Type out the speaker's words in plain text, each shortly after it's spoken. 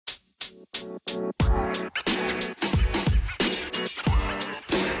Check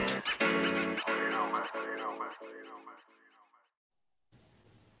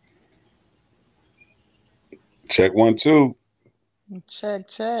 1 2, Check,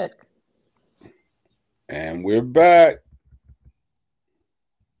 check. and we're back.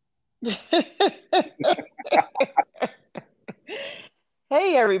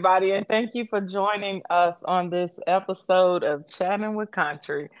 Hey, everybody, and thank you for joining us on this episode of Chatting with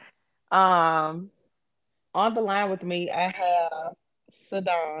Country. Um, on the line with me, I have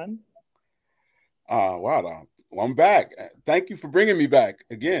Sadon. Wow, well, I'm back. Thank you for bringing me back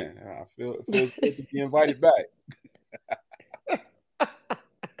again. I feel it feels good to be invited back.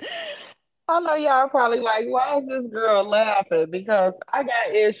 I know y'all are probably like, why is this girl laughing? Because I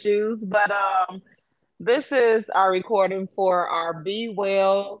got issues, but this is our recording for our Be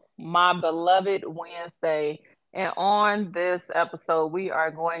Well, My Beloved Wednesday. And on this episode, we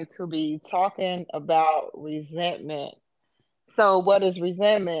are going to be talking about resentment. So, what is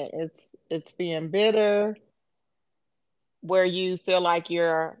resentment? It's being bitter, where you feel like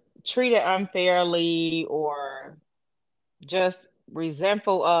you're treated unfairly or just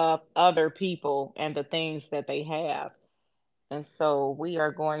resentful of other people and the things that they have. And so we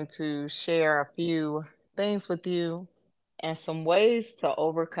are going to share a few things with you and some ways to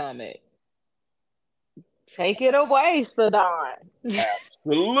overcome it. Take it away, Sadon.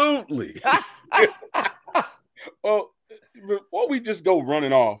 Absolutely. Well, before we just go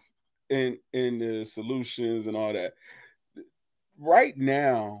running off in the solutions and all that, right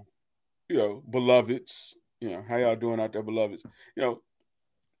now, beloveds, how y'all doing out there, beloveds? You know,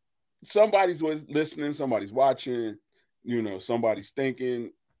 somebody's listening, somebody's watching, somebody's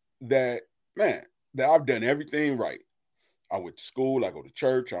thinking that, man, that I've done everything right. I went to school, I go to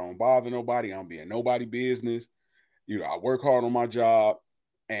church, I don't bother nobody, I don't be in nobody business. I work hard on my job,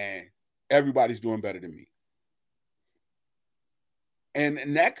 and everybody's doing better than me.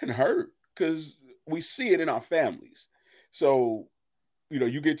 And that can hurt because we see it in our families. So,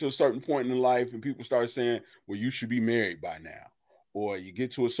 you get to a certain point in life and people start saying, well, you should be married by now. Or you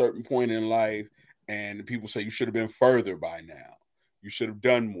get to a certain point in life and people say you should have been further by now. You should have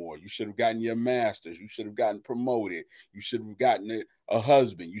done more. You should have gotten your master's. You should have gotten promoted. You should have gotten a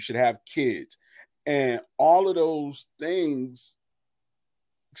husband. You should have kids. And all of those things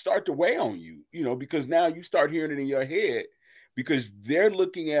start to weigh on you, because now you start hearing it in your head because they're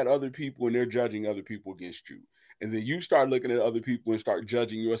looking at other people and they're judging other people against you. And then you start looking at other people and start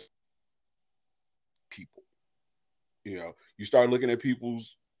judging your people. You start looking at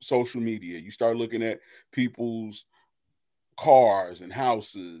people's social media. You start looking at people's cars and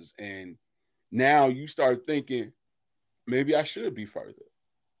houses. And now you start thinking, maybe I should be further.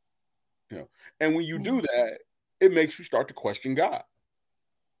 And when you do that, it makes you start to question God.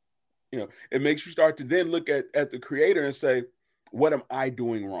 It makes you start to then look at the creator and say, what am I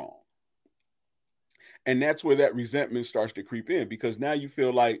doing wrong? And that's where that resentment starts to creep in because now you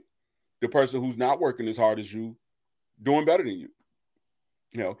feel like the person who's not working as hard as you doing better than you.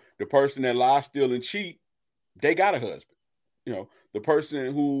 The person that lies, steal, and cheat, they got a husband. The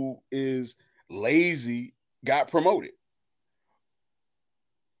person who is lazy got promoted.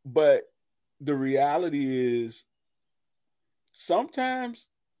 But the reality is sometimes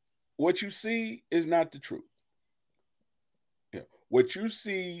what you see is not the truth. What you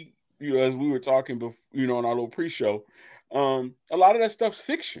see, as we were talking before, in our little pre-show, a lot of that stuff's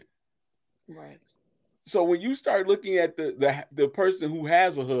fiction. Right. So when you start looking at the person who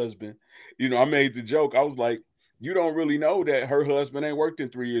has a husband, I made the joke. I was like, you don't really know that her husband ain't worked in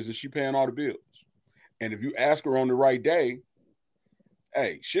 3 years and she paying all the bills. And if you ask her on the right day,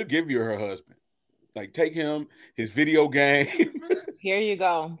 hey, she'll give you her husband. Like take him, his video game, Here you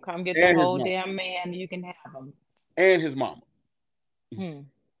go. Come get the and his whole mom, damn man. You can have him. and his mama. Hmm.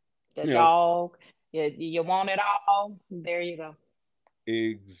 The You know dog. You want it all. There you go.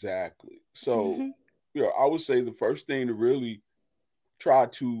 exactly. So, Hmm. I would say the first thing to really try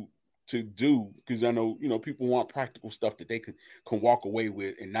to do because I know people want practical stuff that they can walk away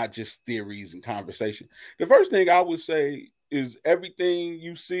with and not just theories and conversation. The first thing I would say is everything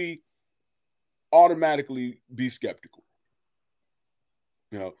you see automatically be skeptical.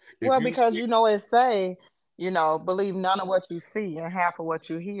 If Well, you because see, you know it say, believe none of what you see and half of what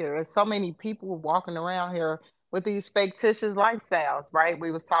you hear. There's so many people walking around here with these fictitious lifestyles, right?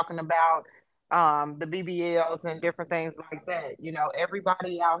 We was talking about the BBLs and different things like that.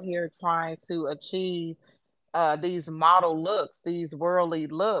 Everybody out here trying to achieve these model looks, these worldly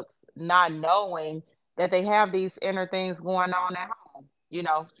looks, not knowing that they have these inner things going on at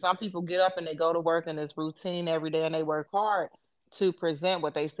home. Some people get up and they go to work and it's routine every day and they work hard. to present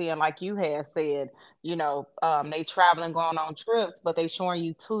what they see. And like you had said, they traveling, going on trips, but they showing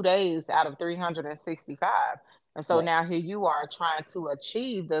you 2 days out of 365. And so Right. now here you are trying to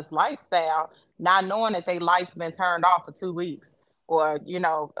achieve this lifestyle, not knowing that their lights been turned off for 2 weeks. Or,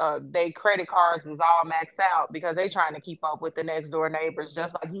 they credit cards is all maxed out because they trying to keep up with the next door neighbors,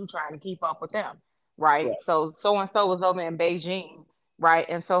 just like you trying to keep up with them. Right. Right. So and so was over in Beijing. Right.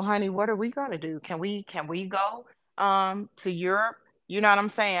 And so, honey, what are we gonna do? Can we go to Europe? You know what I'm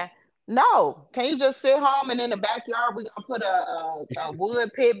saying? No. Can you just sit home and in the backyard we gonna put a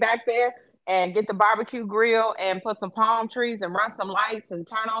wood pit back there and get the barbecue grill and put some palm trees and run some lights and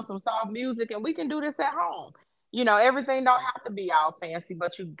turn on some soft music and we can do this at home. Everything don't have to be all fancy,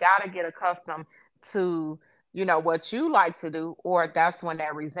 but you gotta get accustomed to, what you like to do, or that's when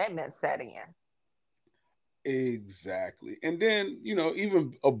that resentment set in. Exactly. And then,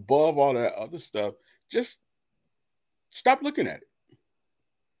 even above all that other stuff, just stop looking at it.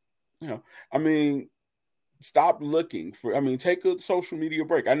 You know, I mean, stop looking for, take a social media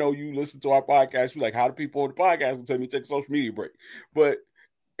break. I know you listen to our podcast, you're like, how do people on the podcast will tell me to take a social media break? But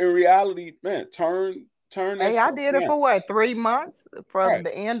in reality, man, turn that Hey, I stuff did it down. for what, 3 months? From Right.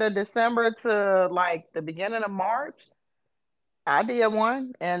 the end of December to like the beginning of March. I did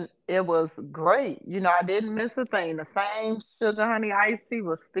one and it was great. I didn't miss a thing. The same sugar honey iced tea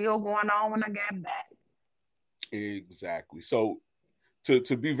was still going on when I got back. Exactly. So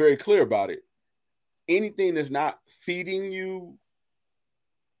to be very clear about it, anything that's not feeding you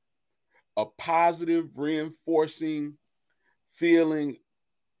a positive reinforcing feeling,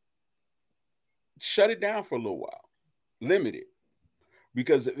 shut it down for a little while. Limit it.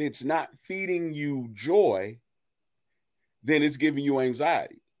 Because if it's not feeding you joy, then it's giving you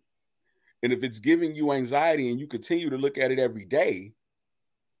anxiety. And if it's giving you anxiety and you continue to look at it every day,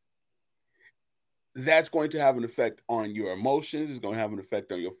 that's going to have an effect on your emotions. It's going to have an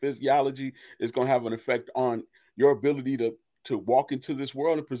effect on your physiology. It's going to have an effect on your ability to walk into this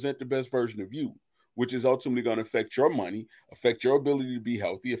world and present the best version of you, which is ultimately going to affect your money, affect your ability to be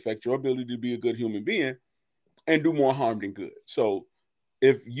healthy, affect your ability to be a good human being, and do more harm than good. So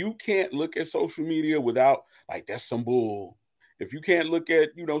if you can't look at social media without, like, that's some bull. If you can't look at,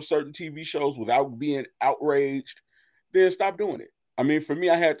 certain TV shows without being outraged, then stop doing it. I mean, for me,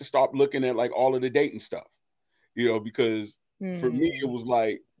 I had to stop looking at like all of the dating stuff, because for me it Hmm. was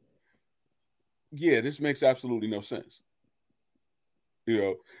like, yeah, this makes absolutely no sense. You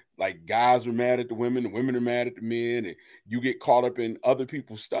know, like guys are mad at the women are mad at the men, and you get caught up in other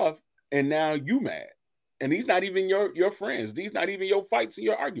people's stuff, and now you mad. And these not even your friends. These not even your fights and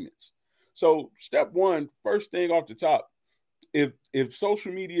your arguments. So step one, first thing off the top, if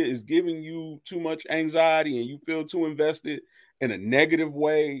social media is giving you too much anxiety and you feel too invested in a negative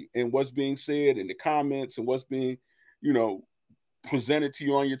way in what's being said in the comments and what's being, you know, presented to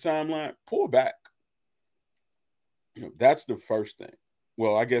you on your timeline, pull back. That's the first thing.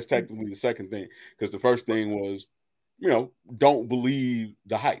 Well, I guess technically the second thing, because the first thing was, don't believe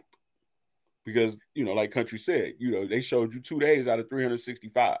the hype. Because, like Country said, they showed you 2 days out of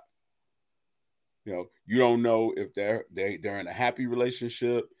 365. You don't know if they're in a happy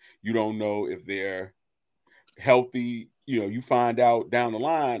relationship. You don't know if they're healthy. You find out down the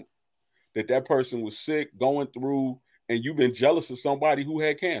line that that person was sick, going through, and you've been jealous of somebody who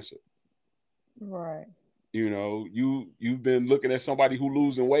had cancer. Right. You've been looking at somebody who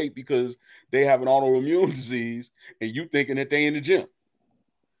losing weight because they have an autoimmune disease, and you thinking that they in the gym.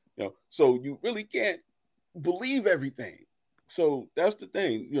 So you really can't believe everything. So that's the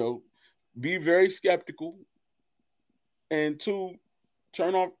thing. Be very skeptical, and two,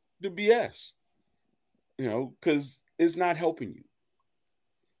 turn off the BS. Because it's not helping you.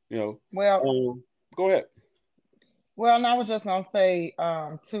 You know, Well, go ahead. and I was just gonna say,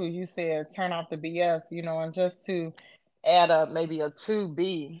 too, you said turn off the BS, and just to add up maybe a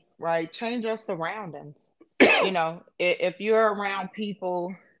 2B, right? Change your surroundings. If you're around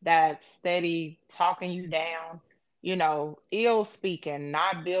people that steady talking you down, ill speaking,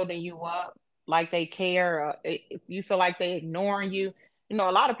 not building you up like they care, if you feel like they ignoring you, a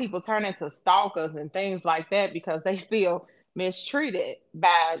lot of people turn into stalkers and things like that because they feel mistreated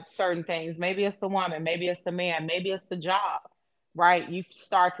by certain things. Maybe it's the woman, maybe it's the man, maybe it's the job, right? You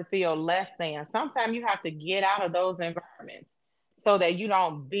start to feel less than. Sometimes you have to get out of those environments so that you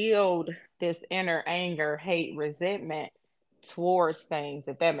don't build this inner anger, hate, resentment towards things,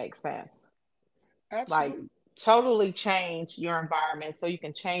 if that makes sense. Like, Absolutely. totally change your environment so you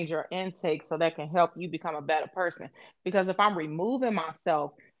can change your intake so that can help you become a better person. Because if I'm removing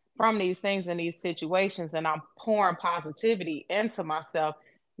myself from these things and these situations and I'm pouring positivity into myself,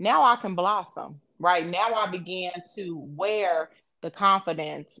 now I can blossom. Right now, I begin to wear the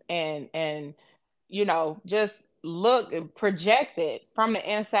confidence, and just project it from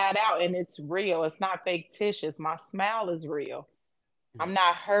the inside out, and it's real. It's not fictitious. My smile is real. I'm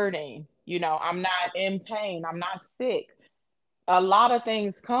not hurting. I'm not in pain. I'm not sick. A lot of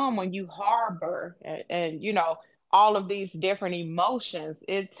things come when you harbor and all of these different emotions.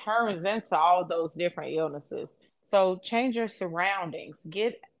 It turns into all those different illnesses. So change your surroundings.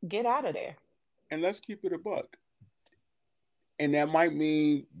 Get out of there. And let's keep it a buck. And that might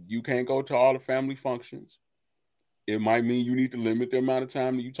mean you can't go to all the family functions. It might mean you need to limit the amount of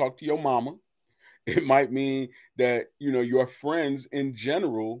time that you talk to your mama. It might mean that, your friends in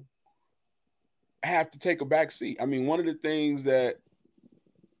general have to take a back seat. I mean, one of the things that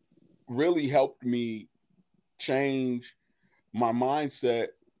really helped me change my mindset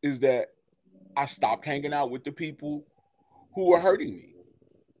is that I stopped hanging out with the people who were hurting me.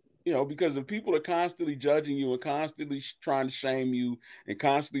 Because if people are constantly judging you and constantly trying to shame you and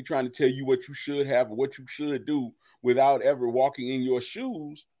constantly trying to tell you what you should have or what you should do without ever walking in your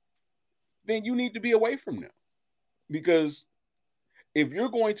shoes, then you need to be away from them. Because if you're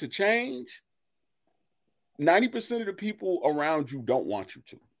going to change, 90% of the people around you don't want you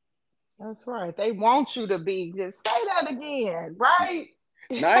to. That's right. They want you to be. Just say that again, right?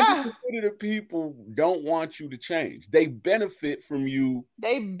 90% of the people don't want you to change. They benefit from you.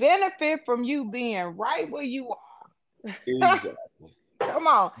 They benefit from you being right where you are. Exactly. Come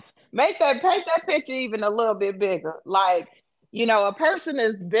on. Paint that picture even a little bit bigger. Like, a person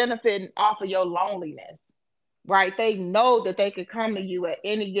is benefiting off of your loneliness, right? They know that they could come to you at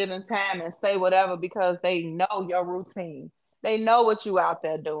any given time and say whatever because they know your routine. They know what you out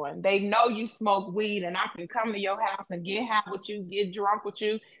there doing. They know you smoke weed and I can come to your house and get high with you, get drunk with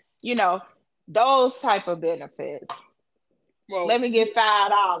you, those type of benefits. Well, let me get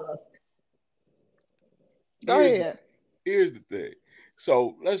 $5. Go ahead. Here's the thing.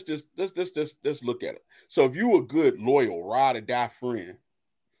 So let's look at it. So if you a good, loyal, ride or die friend,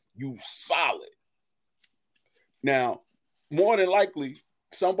 you solid. Now, more than likely,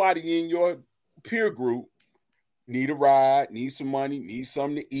 somebody in your peer group need a ride, need some money, need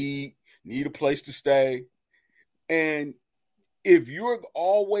something to eat, need a place to stay. And if you're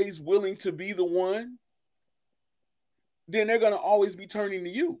always willing to be the one, then they're going to always be turning to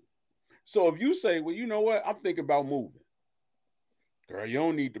you. So if you say, well, you know what, I'm thinking about moving. Girl, you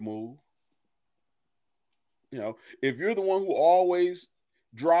don't need to move. If you're the one who always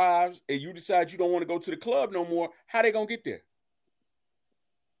drives and you decide you don't want to go to the club no more, how they going to get there?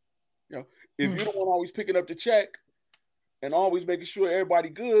 If you're the one always picking up the check and always making sure everybody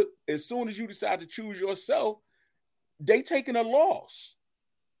good, as soon as you decide to choose yourself, they taking a loss.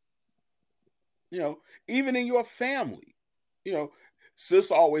 Even in your family,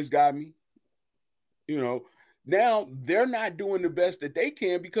 sis always got me. Now they're not doing the best that they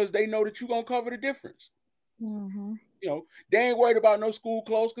can because they know that you're going to cover the difference. Mm-hmm. They ain't worried about no school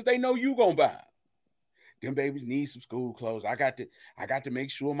clothes because they know you going to buy them. Them babies need some school clothes. I got to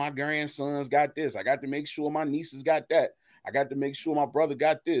make sure my grandsons got this. I got to make sure my nieces got that. I got to make sure my brother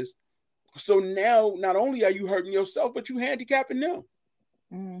got this. So now, not only are you hurting yourself, but you handicapping them.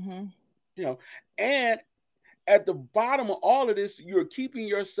 Mm-hmm. And at the bottom of all of this, you're keeping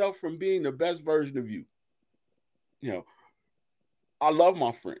yourself from being the best version of you. I love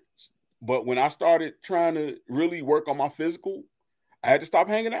my friends, but when I started trying to really work on my physical, I had to stop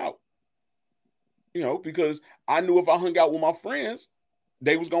hanging out. Because I knew if I hung out with my friends,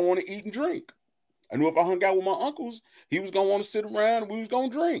 they was going to want to eat and drink. I knew if I hung out with my uncles, he was going to want to sit around and we was going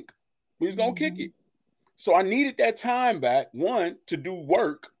to drink. We was going to kick it. So I needed that time back, one, to do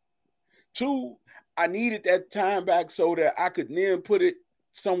work. Two, I needed that time back so that I could then put it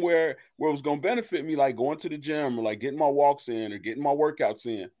somewhere where it was going to benefit me, like going to the gym or like getting my walks in or getting my workouts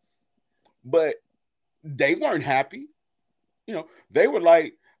in. But they weren't happy. They were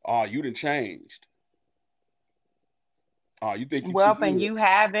like, oh, you done changed. Oh, you think and you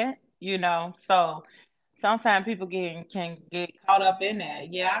haven't, so sometimes people can get caught up in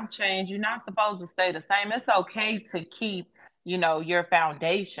that. Yeah, I'm changed. You're not supposed to stay the same. It's okay to keep, your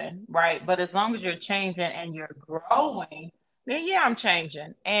foundation, right? But as long as you're changing and you're growing, then yeah, I'm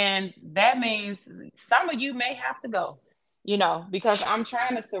changing. And that means some of you may have to go, because I'm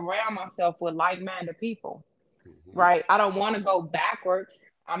trying to surround myself with like-minded people, right? I don't want to go backwards.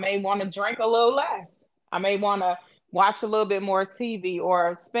 I may want to drink a little less. I may want to watch a little bit more TV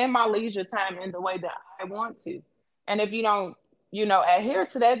or spend my leisure time in the way that I want to. And if you don't, adhere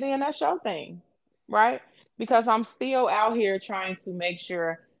to that, then that's your thing, right? Because I'm still out here trying to make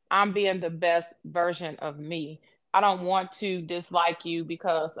sure I'm being the best version of me. I don't want to dislike you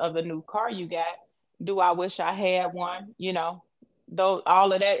because of the new car you got. Do I wish I had one? though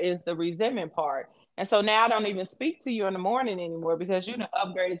all of that is the resentment part. And so now I don't even speak to you in the morning anymore because you done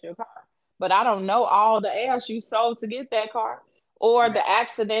upgraded your car. But I don't know all the ass you sold to get that car, or the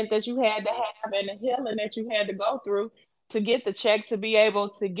accident that you had to have and the healing that you had to go through to get the check to be able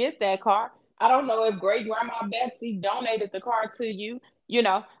to get that car. I don't know if great grandma Betsy donated the car to you.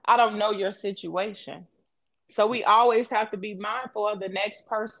 I don't know your situation. So we always have to be mindful of the next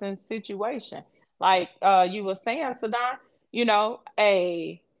person's situation. Like you were saying, Sadan,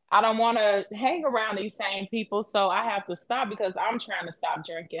 hey, I don't want to hang around these same people, so I have to stop because I'm trying to stop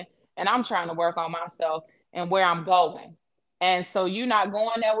drinking and I'm trying to work on myself and where I'm going. And so you're not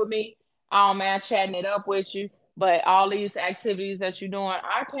going there with me. Oh man, chatting it up with you. But all these activities that you're doing,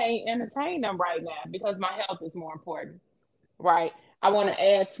 I can't entertain them right now because my health is more important, right? I want to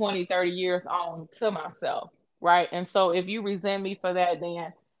add 20, 30 years on to myself, right? And so if you resent me for that,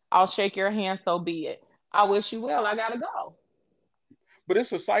 then I'll shake your hand, so be it. I wish you well. I got to go. But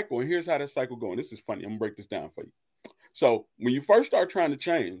it's a cycle, and here's how that cycle going. This is funny. I'm gonna break this down for you. So when you first start trying to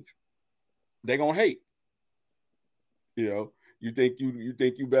change, they're gonna hate. You know, you think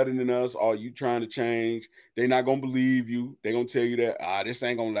you better than us, or you trying to change. They're not gonna believe you. They're gonna tell you that this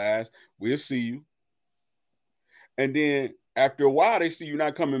ain't gonna last. We'll see you. And then after a while, they see you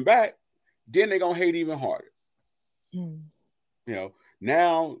not coming back. Then they're gonna hate even harder. Mm.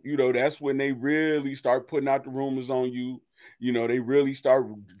 Now, that's when they really start putting out the rumors on you. They really start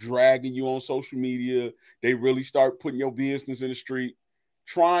dragging you on social media. They really start putting your business in the street,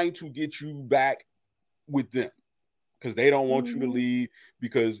 trying to get you back with them because they don't want you to leave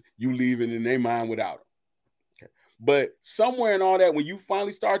because you leaving in their mind without them. Okay. But somewhere in all that, when you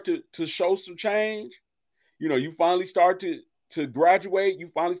finally start to show some change, you finally start to graduate, you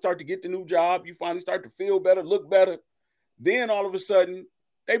finally start to get the new job, you finally start to feel better, look better, then all of a sudden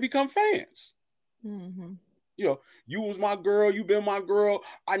they become fans. Mm-hmm. You was my girl, you been my girl,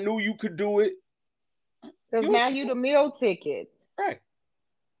 I knew you could do it. Because now you the meal ticket. Right.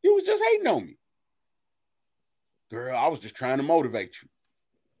 You was just hating on me. Girl, I was just trying to motivate you.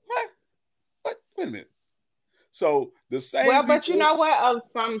 What? Wait a minute. So the same Well, people. but you know what?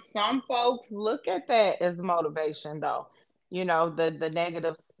 Some folks look at that as motivation, though. The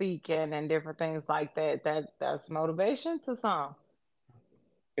negative speaking and different things like that. That's motivation to some.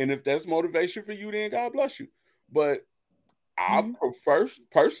 And if that's motivation for you, then God bless you. But I Mm-hmm.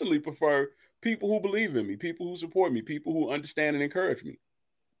 personally prefer people who believe in me, people who support me, people who understand and encourage me.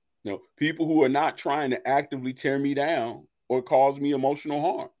 People who are not trying to actively tear me down or cause me emotional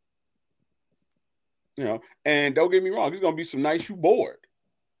harm. And don't get me wrong, it's gonna be some nights you bored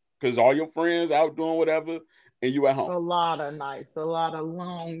because all your friends out doing whatever and you at home. A lot of nights, a lot of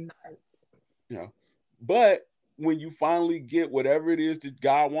long nights. But when you finally get whatever it is that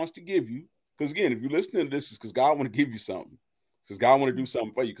God wants to give you, because again, if you're listening to this, it's because God want to give you something. Because God want to do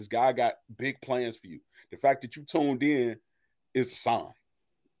something for you. Because God got big plans for you. The fact that you tuned in is a sign,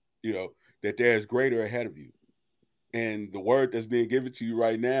 that there's greater ahead of you. And the word that's being given to you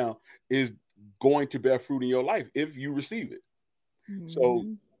right now is going to bear fruit in your life if you receive it. Mm-hmm. So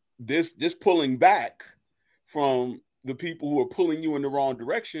this pulling back from the people who are pulling you in the wrong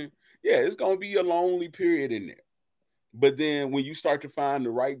direction, yeah, it's going to be a lonely period in there. But then when you start to find the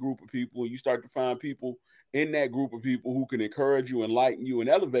right group of people, and you start to find people in that group of people who can encourage you, enlighten you, and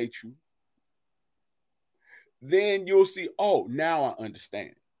elevate you, then you'll see, oh, now I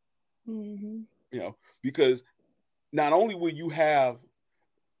understand. Mm-hmm. Because not only will you have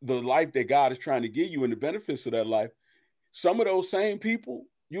the life that God is trying to give you and the benefits of that life, some of those same people,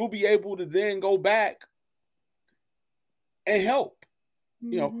 you'll be able to then go back and help,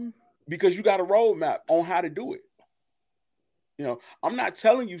 because you got a roadmap on how to do it. I'm not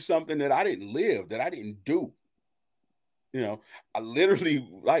telling you something that I didn't live, that I didn't do. I literally,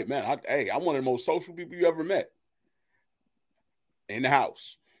 like, man, I'm one of the most social people you ever met. In the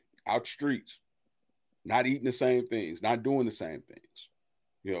house, out the streets, not eating the same things, not doing the same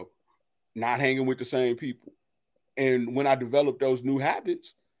things, not hanging with the same people. And when I developed those new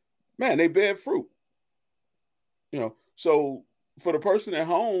habits, man, they bear fruit. So for the person at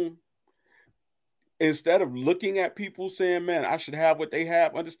home, instead of looking at people saying, man, I should have what they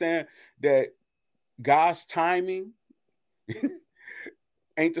have, understand that God's timing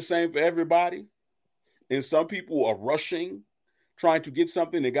ain't the same for everybody. And some people are rushing, trying to get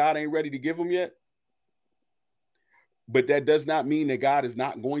something that God ain't ready to give them yet. But that does not mean that God is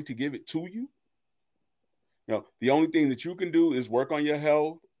not going to give it to you. The only thing that you can do is work on your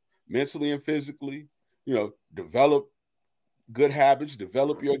health, mentally and physically, develop good habits,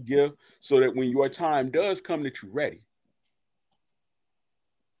 develop your gift so that when your time does come that you're ready.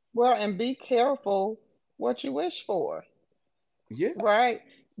 Well, and be careful what you wish for. Yeah. right?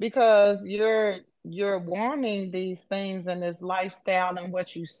 Because you're wanting these things and this lifestyle and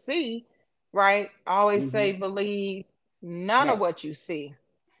what you see, right? I always say Hmm. believe none of Right. what you see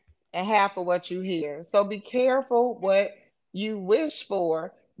and half of what you hear. So be careful what you wish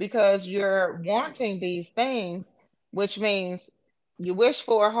for because you're wanting these things, which means you wish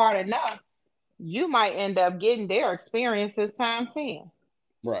for it hard enough, you might end up getting their experiences times 10.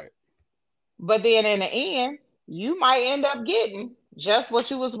 Right. But then in the end, you might end up getting just what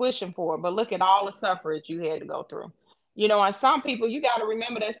you was wishing for. But look at all the suffrage you had to go through. And some people you got to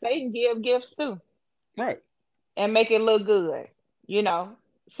remember that Satan give gifts too Right. and make it look good. You know,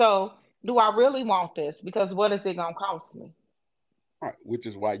 so do I really want this? Because what is it gonna cost me? Right. Which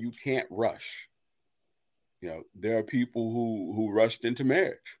is why you can't rush. There are people who rushed into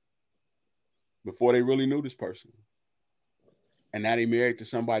marriage before they really knew this person, and now they married to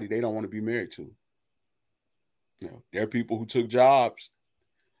somebody they don't want to be married to. There are people who took jobs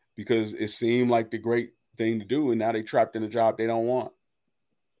because it seemed like the great thing to do, and now they trapped in a job they don't want.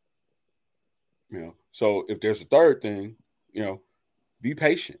 So if there's a third thing, be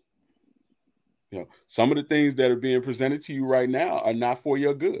patient. Some of the things that are being presented to you right now are not for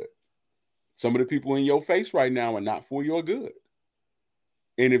your good. Some of the people in your face right now are not for your good.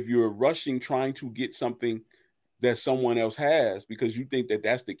 And if you're rushing trying to get something that someone else has because you think that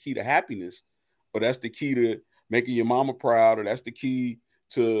that's the key to happiness, or that's the key to making your mama proud, or that's the key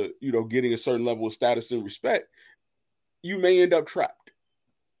to, getting a certain level of status and respect, you may end up trapped.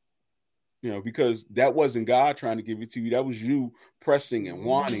 Because that wasn't God trying to give it to you. That was you pressing and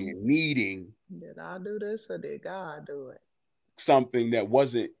wanting Mm-hmm. and needing Did I do this or did God do it? something that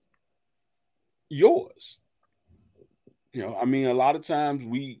wasn't yours. I mean, a lot of times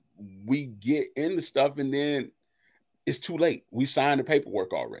we get into stuff and then it's too late. We signed the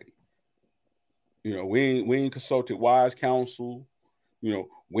paperwork already. We ain't consulted wise counsel.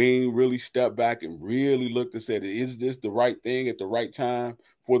 We ain't really stepped back and really looked and said, is this the right thing at the right time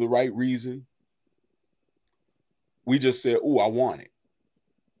for the right reason? We just said, oh, I want it.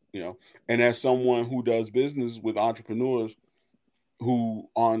 And as someone who does business with entrepreneurs who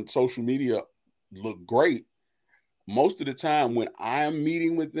on social media look great, most of the time when I'm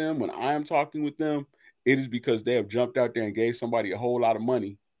meeting with them, when I'm talking with them, it is because they have jumped out there and gave somebody a whole lot of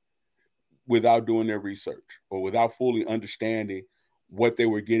money without doing their research or without fully understanding what they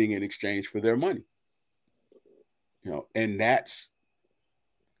were getting in exchange for their money. And that's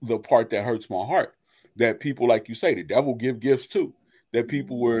the part that hurts my heart, that people, like you say, the devil give gifts too, that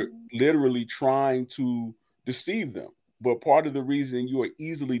people were literally trying to deceive them. But part of the reason you are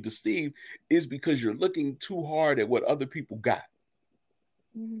easily deceived is because you're looking too hard at what other people got.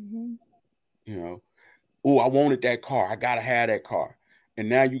 Mm-hmm. Oh, I wanted that car. I got to have that car. And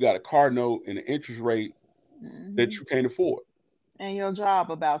now you got a car note and an interest rate that Mm-hmm. you can't afford. And your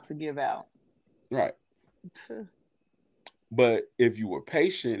job about to give out. Right. But if you were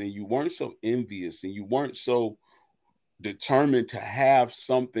patient and you weren't so envious and you weren't so determined to have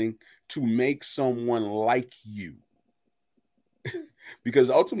something to make someone like you, because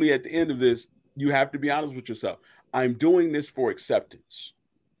ultimately at the end of this, you have to be honest with yourself. I'm doing this for acceptance.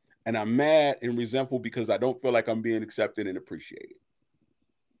 And I'm mad and resentful because I don't feel like I'm being accepted and appreciated.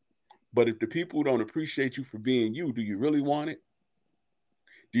 But if the people don't appreciate you for being you, do you really want it?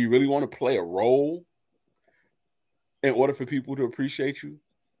 Do you really want to play a role in order for people to appreciate you?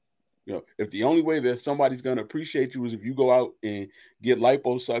 If the only way that somebody's going to appreciate you is if you go out and get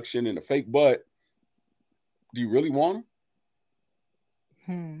liposuction and a fake butt, do you really want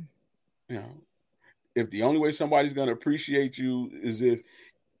Hmm. them? If the only way somebody's going to appreciate you is if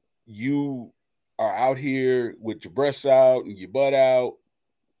you are out here with your breasts out and your butt out,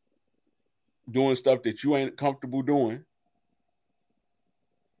 doing stuff that you ain't comfortable doing,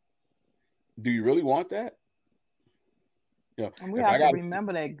 do you really want that? And we If I have to got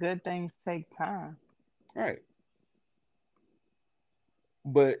remember that good things take time. right,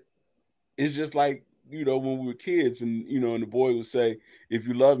 but it's just like when we were kids, and and the boy would say, "If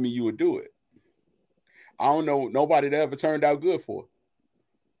you love me, you would do it." I don't know nobody that ever turned out good for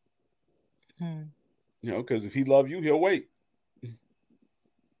Hmm. because if he loved you, he'll wait.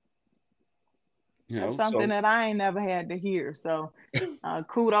 That's something So that I ain't never had to hear. So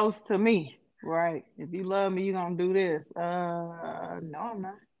kudos to me. Right. If you love me, you're gonna do this. No, I'm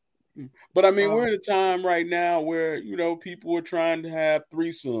not. but I mean, we're So in a time right now where people are trying to have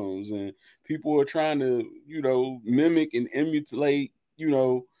threesomes, and people are trying to mimic and emulate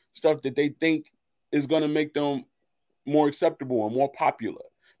stuff that they think is going to make them more acceptable and more popular.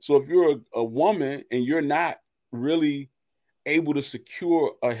 So if you're a woman and you're not really able to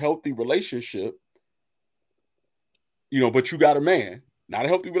secure a healthy relationship, but you got a man, not a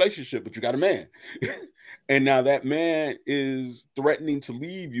healthy relationship, but you got a man. And now that man is threatening to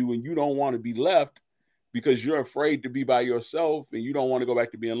leave you and you don't want to be left because you're afraid to be by yourself and you don't want to go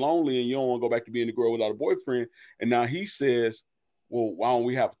back to being lonely and you don't want to go back to being the girl without a boyfriend. And now he says, well, why don't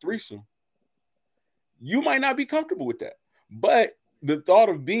we have a threesome? You might not be comfortable with that. But the thought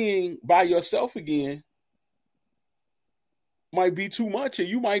of being by yourself again might be too much and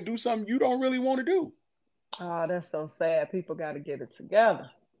you might do something you don't really want to do. Oh, that's so sad. People got to get it together.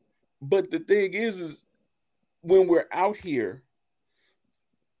 But the thing is when we're out here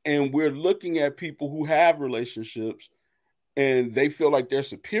and we're looking at people who have relationships and they feel like they're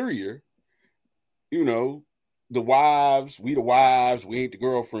superior, you know, the wives, we ain't the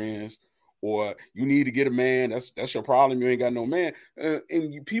girlfriends, or you need to get a man, that's your problem, you ain't got no man.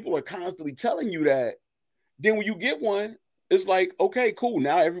 People are constantly telling you that. Then when you get one, it's like, okay, cool,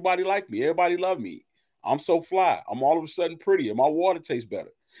 now everybody like me, everybody love me. I'm so fly. I'm all of a sudden pretty and my water tastes better.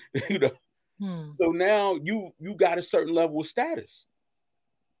 you know. Hmm. So now you got a certain level of status.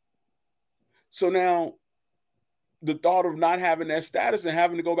 So now the thought of not having that status and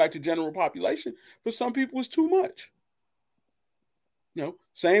having to go back to general population for some people is too much.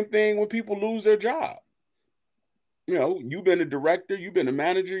 Same thing when people lose their job. You've been a director, you've been a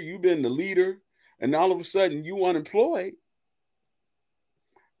manager, you've been the leader, and all of a sudden you unemployed.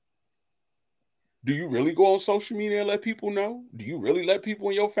 Do you really go on social media and let people know? Do you really let people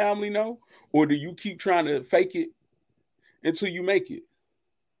in your family know? Or do you keep trying to fake it until you make it?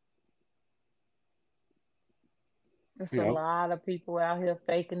 There's You a know, lot of people out here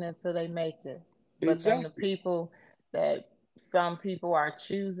faking it till they make it. But then the exactly. people that some people are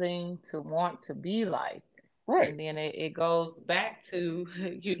choosing to want to be like, Right. and then it goes back to,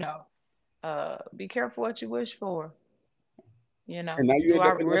 be careful what you wish for. And now you Do end I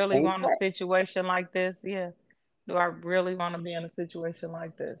up in that really same want a trap. situation like this? Yeah. Do I really want to be in a situation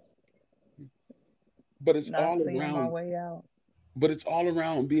like this? But it's Not all seeing my around, way out.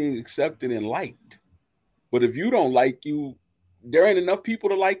 being accepted and liked. But if you don't like you, there ain't enough people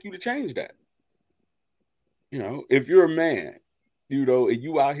to like you to change that. If you're a man, and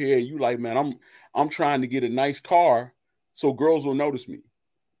you out here and you like, man, I'm trying to get a nice car so girls will notice me.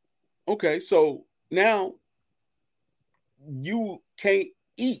 Okay, so now you can't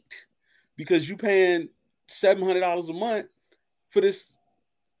eat because you paying $700 a month for this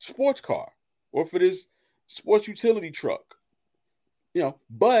sports car or for this sports utility truck.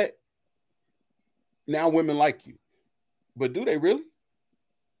 But now women like you. But do they really?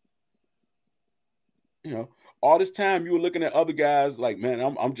 You know, all this time you were looking at other guys like, man,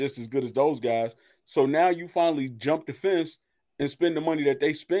 I'm just as good as those guys. So now you finally jump the fence and spend the money that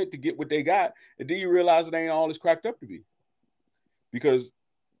they spent to get what they got, and then you realize it ain't all it's cracked up to be. Because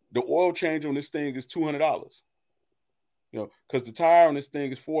the oil change on this thing is $200. Because the tire on this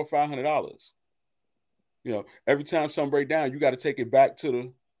thing is $400 or $500. Every time something break down, you got to take it back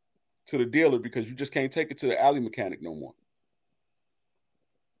to the dealer because you just can't take it to the alley mechanic no more.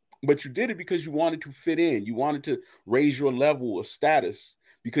 But you did it because you wanted to fit in. You wanted to raise your level of status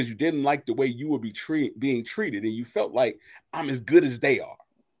because you didn't like the way you would be being treated, and you felt like I'm as good as they are.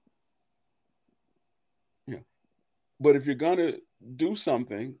 Yeah. But if you're gonna do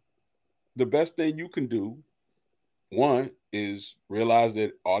something, the best thing you can do, one, is realize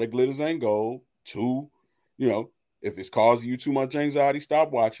that all the glitters ain't gold. Two, if it's causing you too much anxiety,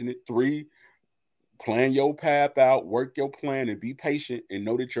 stop watching it. Three, plan your path out, work your plan, and be patient, and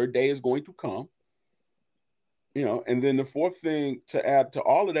know that your day is going to come. And then the fourth thing to add to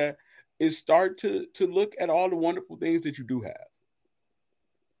all of that is start to look at all the wonderful things that you do have.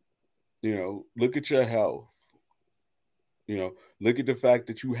 Look at your health. Look at the fact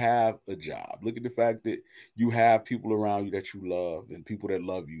that you have a job. Look at the fact that you have people around you that you love and people that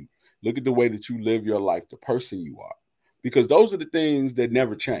love you. Look at the way that you live your life, the person you are, because those are the things that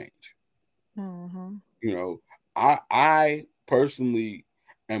never change. Mm-hmm. you know I personally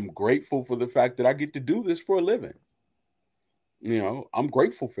am grateful for the fact that I get to do this for a living. I'm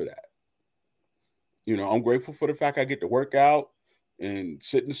grateful for that. I'm grateful for the fact I get to work out and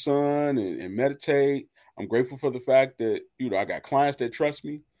sit in the sun and meditate. I'm grateful for the fact that I got clients that trust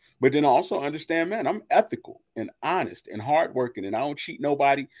me, but then I also understand, man, I'm ethical and honest and hardworking, and I don't cheat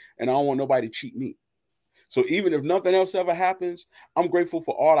nobody, and I don't want nobody to cheat me. So even if nothing else ever happens, I'm grateful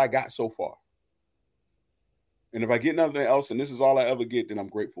for all I got so far. And if I get nothing else and this is all I ever get, then I'm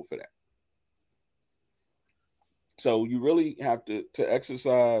grateful for that. So you really have to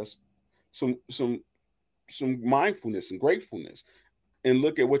exercise some some some mindfulness and gratefulness and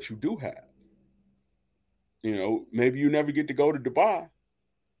look at what you do have. Maybe you never get to go to Dubai,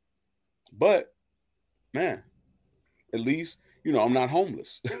 but man, At least, I'm not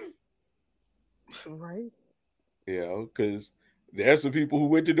homeless. Right. Because there's some people who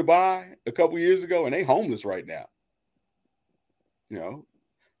went to Dubai a couple years ago and they homeless right now. You know,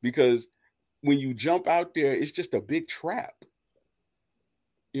 because when you jump out there, it's just a big trap.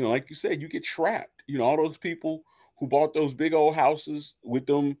 Like you said, you get trapped. All those people who bought those big old houses with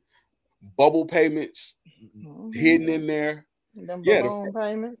them bubble payments hidden in there. Them Yeah, balloon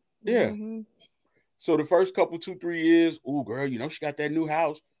payments. yeah. So the first couple, 2-3 years, oh girl, she got that new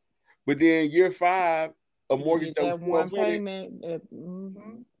house. But then year 5, a You mortgage get that was that one 1,200, payment.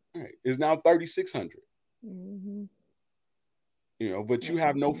 right, is now 3,600. Mm-hmm. But you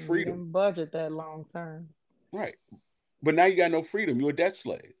have no You freedom. didn't budget that long term. Right. But now you got no freedom. You're a debt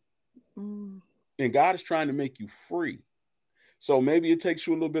slave. And God is trying to make you free. So maybe it takes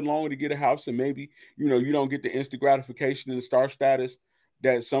you a little bit longer to get a house, and maybe, you don't get the instant gratification and the star status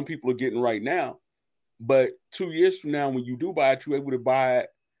that some people are getting right now. But 2 years from now, when you do buy it, you're able to buy it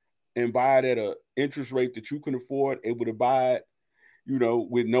and buy it at an interest rate that you can afford, able to buy it,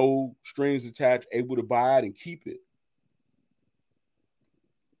 with no strings attached, able to buy it and keep it.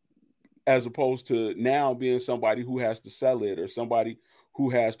 As opposed to now being somebody who has to sell it or somebody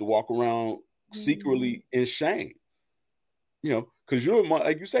who has to walk around secretly in shame. Because you're,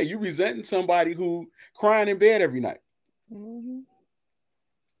 like you say, you're resenting somebody who crying in bed every night.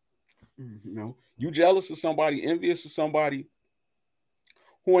 You jealous of somebody, envious of somebody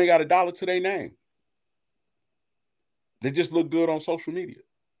who ain't got a dollar to their name. They just look good on social media.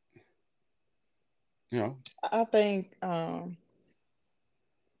 I think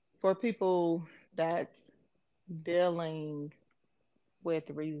for people that's dealing with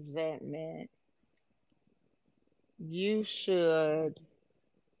resentment, you should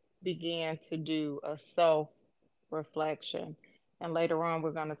begin to do a self reflection. And later on,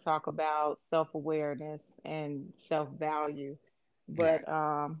 we're going to talk about self awareness and self value. But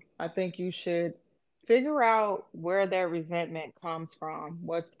I think you should figure out where that resentment comes from,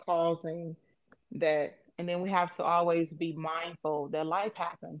 what's causing that. And then we have to always be mindful that life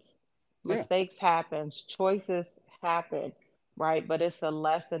happens, Yeah. mistakes happen, choices happen, right? But it's a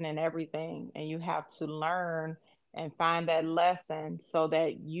lesson in everything, and you have to learn and find that lesson so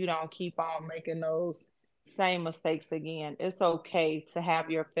that you don't keep on making those same mistakes again. It's okay to have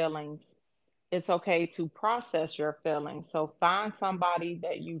your feelings. It's okay to process your feelings. So find somebody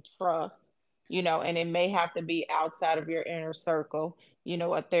that you trust, and it may have to be outside of your inner circle,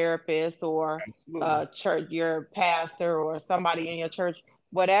 a therapist or Absolutely. a church, your pastor or somebody in your church,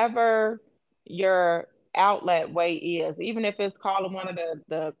 whatever your outlet way is, even if it's calling one of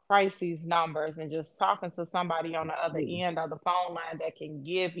the crises numbers and just talking to somebody on the other Absolutely. end of the phone line that can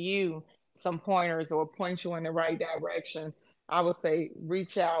give you some pointers or point you in the right direction. I would say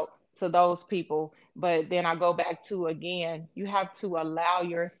reach out to those people. But then I go back to, again, you have to allow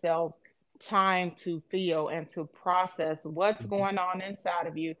yourself time to feel and to process what's going on inside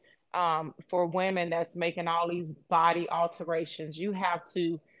of you. For women that's making all these body alterations, you have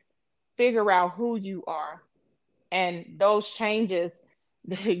to figure out who you are. And those changes,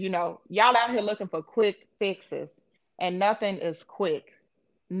 y'all out here looking for quick fixes, and nothing is quick.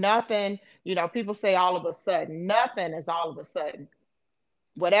 Nothing, people say all of a sudden, nothing is all of a sudden.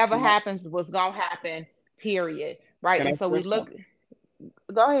 Whatever Can I, happens was gonna happen, period. Right. can I And so share we look, something?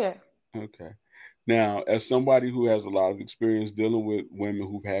 go ahead. Okay. Now, as somebody who has a lot of experience dealing with women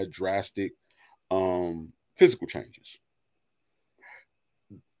who've had drastic physical changes,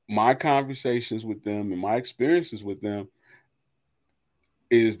 my conversations with them and my experiences with them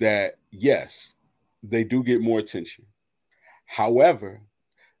is that yes, they do get more attention. However,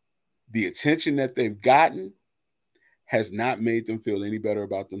 the attention that they've gotten has not made them feel any better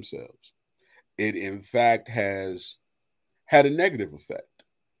about themselves. It, in fact, has had a negative effect.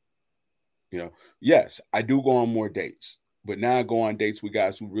 Yes, I do go on more dates, but now I go on dates with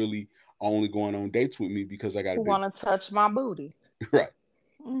guys who really only going on dates with me because I got a Who big want to touch my booty? right.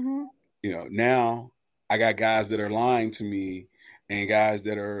 Mm-hmm. Now I got guys that are lying to me and guys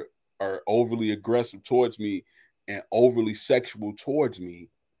that are overly aggressive towards me and overly sexual towards me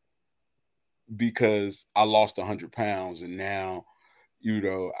because I lost 100 pounds and now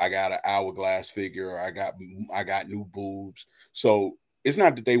I got an hourglass figure or I got new boobs. So it's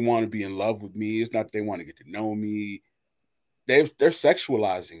not that they want to be in love with me. It's not that they want to get to know me. They're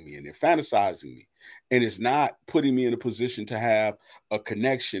sexualizing me and they're fantasizing me. And it's not putting me in a position to have a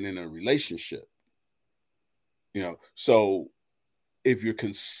connection in a relationship. So if you're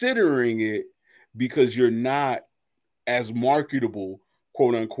considering it because you're not as marketable,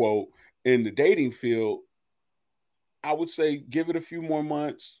 quote unquote, in the dating field, I would say give it a few more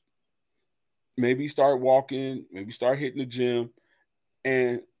months, maybe start walking, maybe start hitting the gym,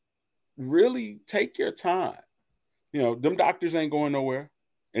 and really take your time. Them doctors ain't going nowhere.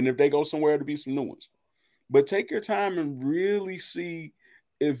 And if they go somewhere, to be some new ones. But take your time and really see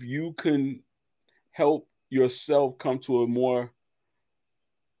if you can help yourself come to a more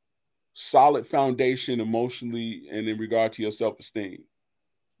solid foundation emotionally and in regard to your self-esteem.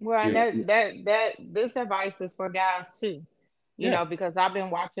 Well, You and know, that this advice is for guys too, yeah. because I've been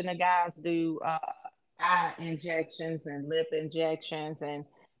watching the guys do eye injections and lip injections, and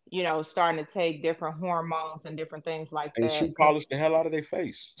starting to take different hormones and different things like And shoe that. Cause, polish the hell out of their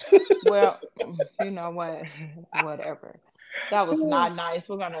face. well, you know what, whatever. That was not nice.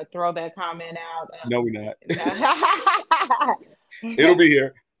 We're gonna throw that comment out. No, we're not. It'll No. be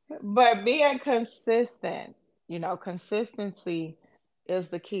here. But being consistent, consistency is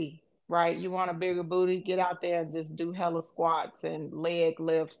the key, right? You want a bigger booty, get out there and just do hella squats and leg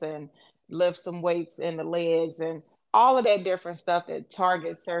lifts and lift some weights in the legs and all of that different stuff that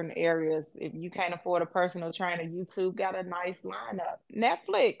targets certain areas. If you can't afford a personal trainer, YouTube got a nice lineup.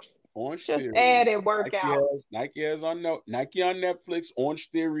 Netflix, Orange just Theory. add and work out. Nike on Netflix, Orange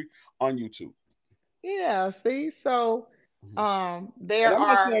Theory on YouTube. Yeah, see, so And there I'm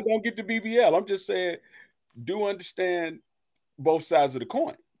not are. saying don't get the BBL. I'm just saying do understand both sides of the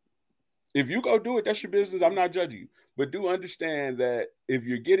coin. If you go do it, that's your business. I'm not judging you. But do understand that if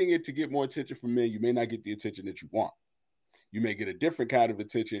you're getting it to get more attention from men, you may not get the attention that you want. You may get a different kind of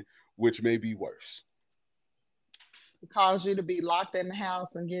attention, which may be worse. Cause you to be locked in the house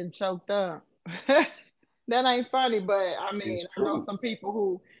and getting choked up. That ain't funny, but I It's mean, I know true. some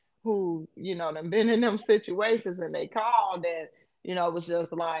people who done been in them situations and they called and it was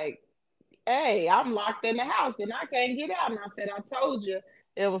just like, hey, I'm locked in the house and I can't get out. And I said, I told you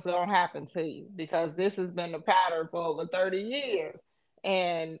it was gonna happen to you because this has been the pattern for over 30 years.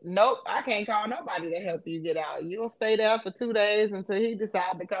 And nope, I can't call nobody to help you get out. You'll stay there for 2 days until he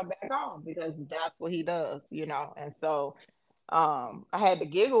decides to come back home because that's what he does. And so I had to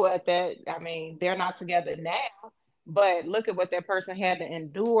giggle at that. I mean, they're not together now, but look at what that person had to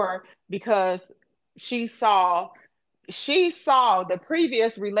endure because she saw she saw the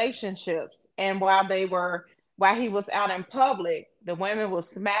previous relationships, and while he was out in public, the women was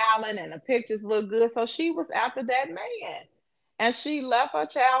smiling and the pictures looked good, so she was after that man, and she left her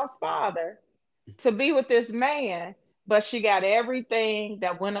child's father to be with this man, but she got everything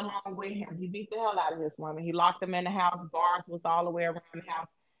that went along with him. He beat the hell out of this woman. He locked them in the house. Bars was all the way around the house.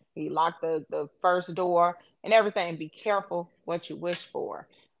 He locked the first door and everything. Be careful what you wish for.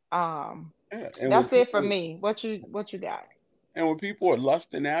 um Yeah. that's it for me. What you got? And when people are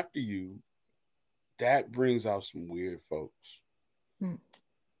lusting after you, that brings out some weird folks. Hmm.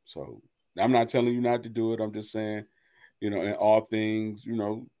 So I'm not telling you not to do it. I'm just saying, in all things,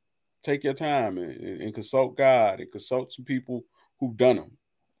 take your time and consult God and consult some people who've done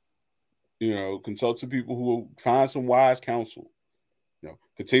them. Consult some people who will find some wise counsel.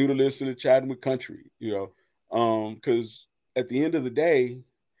 Continue to listen to Chattanooga Country. Because at the end of the day,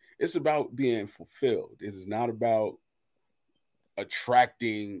 it's about being fulfilled. It is not about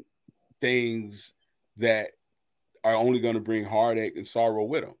attracting things that are only going to bring heartache and sorrow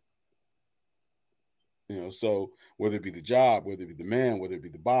with them. So whether it be the job, whether it be the man, whether it be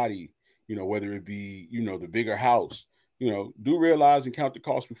the body, whether it be, the bigger house, do realize and count the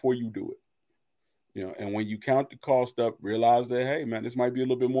cost before you do it. And when you count the cost up, realize that, hey, man, this might be a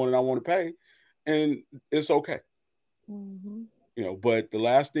little bit more than I want to pay. And it's okay. Mm-hmm. But the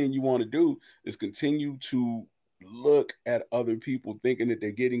last thing you want to do is continue to look at other people thinking that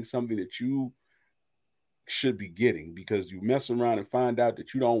they're getting something that you should be getting, because you mess around and find out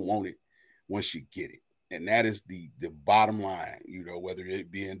that you don't want it once you get it. And that is the bottom line, whether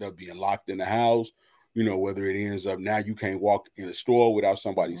it be end up being locked in the house, whether it ends up now you can't walk in a store without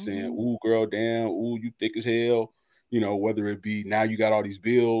somebody saying, Mm-hmm. ooh, girl, damn, ooh, you thick as hell, whether it be now you got all these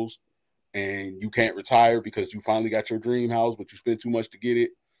bills and you can't retire because you finally got your dream house, but you spent too much to get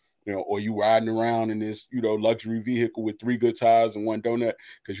it, or you riding around in this, luxury vehicle with 3 good tires and 1 donut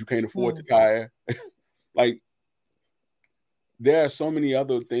because you can't afford the tire. Like, there are so many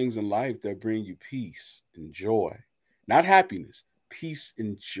other things in life that bring you peace and joy, not happiness, peace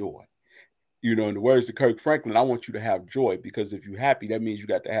and joy. In the words of Kirk Franklin, I want you to have joy, because if you're happy, that means you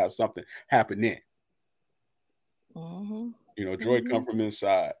got to have something happening. Mm-hmm. Joy Mm-hmm. come from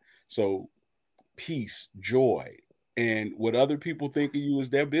inside. So peace, joy, and what other people think of you is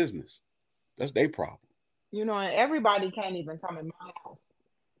their business. That's their problem. And everybody can't even come in my house.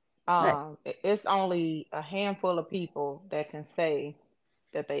 Right. It's only a handful of people that can say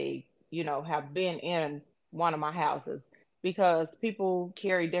that they, have been in one of my houses because people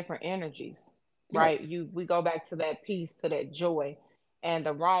carry different energies. Right. right? We go back to that peace, to that joy, and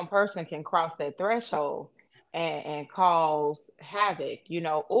the wrong person can cross that threshold and cause havoc,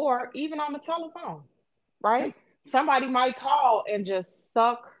 or even on the telephone, Yep. right? Somebody might call and just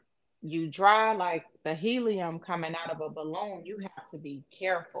suck you dry like the helium coming out of a balloon. You have to be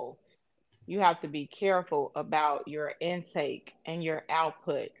careful. You have to be careful about your intake and your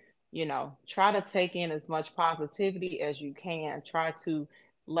output. Try to take in as much positivity as you can. Try to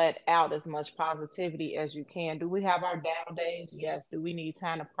let out as much positivity as you can. Do we have our down days? Yes. Do we need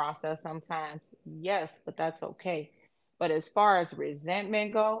time to process sometimes? Yes, but that's okay. But as far as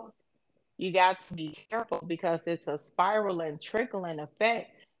resentment goes, you got to be careful because it's a spiraling, trickling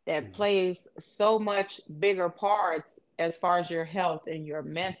effect that Mhm. plays so much bigger parts as far as your health and your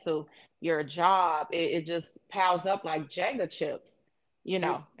mental, your job. It just piles up like Jenga chips,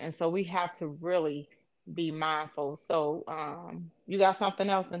 Yep. and so we have to really be mindful. So, you got something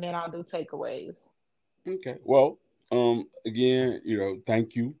else, and then I'll do takeaways. Okay. Well, again,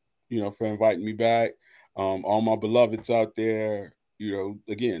 thank you, for inviting me back. All my beloveds out there,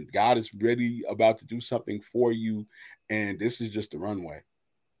 again, God is ready about to do something for you, and this is just the runway.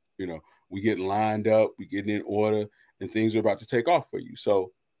 You know, we getting lined up, we getting in order, and things are about to take off for you.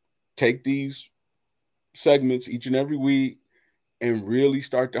 So take these segments each and every week and really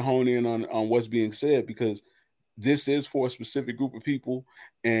start to hone in on what's being said, because this is for a specific group of people.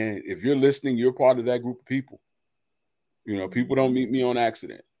 And if you're listening, you're part of that group of people. People don't Hmm. meet me on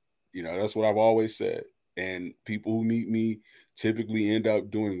accident. That's what I've always said. And people who meet me typically end up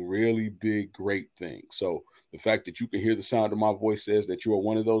doing really big, great things. So the fact that you can hear the sound of my voice says that you are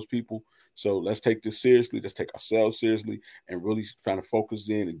one of those people. So let's take this seriously. Let's take ourselves seriously and really kind of focus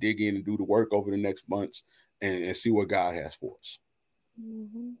in and dig in and do the work over the next months, and see what God has for us.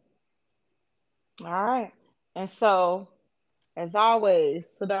 Hmm. All right. And so, as always,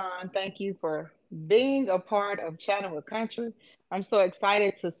 Sadan, thank you for being a part of Chatting with Country. I'm so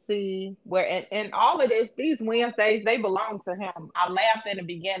excited to see where, and all of this, these Wednesdays, they belong to him. I laughed in the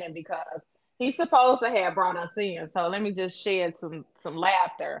beginning because he's supposed to have brought us in. So let me just shed some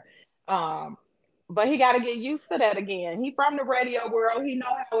laughter. Um, but he got to get used to that again. He from the radio world. He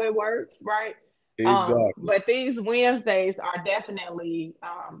know how it works, right? Exactly. But these Wednesdays are definitely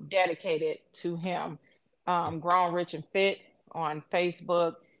dedicated to him. Grown Rich and Fit on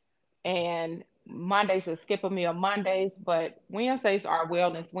Facebook, and Mondays is Skip a Meal Mondays, but Wednesdays are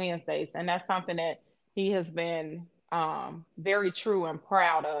Wellness Wednesdays, and that's something that he has been very true and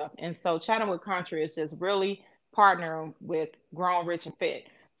proud of. And so, Chatting with Country is just really partnering with Grown Rich and Fit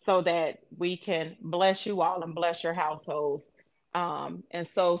so that we can bless you all and bless your households. And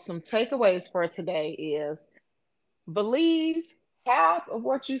so, some takeaways for today is believe half of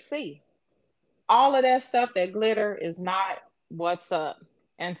what you see. All of that stuff that glitter is not what's up.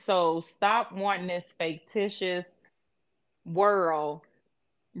 And so stop wanting this fictitious world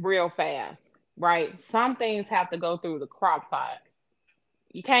real fast, right? Some things have to go through the crock pot.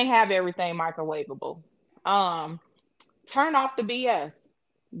 You can't have everything microwavable. Um, Turn off the BS.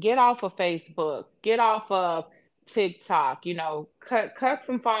 Get off of Facebook. Get off of TikTok. Cut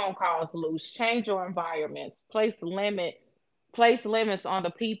some phone calls loose. Change your environments. Place limits on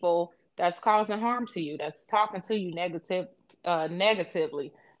the people that's causing harm to you, that's talking to you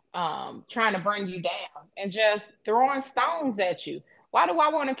negatively, trying to bring you down, and just throwing stones at you. Why do I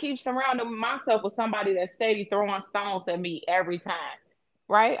want to keep surrounding myself with somebody that's steady throwing stones at me every time?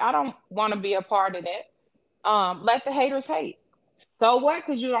 Right? I don't want to be a part of that. Let the haters hate. So what?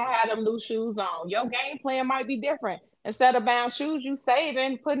 Because you don't have them new shoes on. Your game plan might be different. Instead of buying shoes, you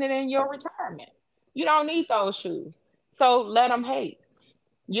saving, putting it in your retirement. You don't need those shoes. So let them hate.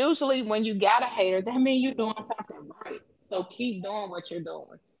 Usually, when you got a hater, that means you're doing something right. So keep doing what you're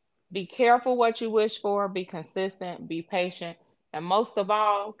doing. Be careful what you wish for. Be consistent. Be patient. And most of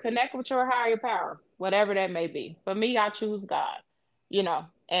all, connect with your higher power, whatever that may be. For me, I choose God.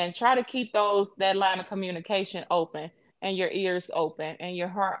 And try to keep that line of communication open, and your ears open, and your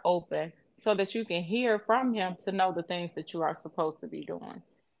heart open, so that you can hear from Him to know the things that you are supposed to be doing.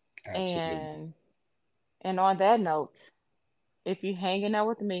 Absolutely. And on that note, if you're hanging out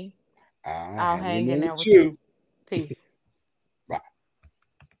with me, I'll I hang hang in in there there with with you. you. Peace.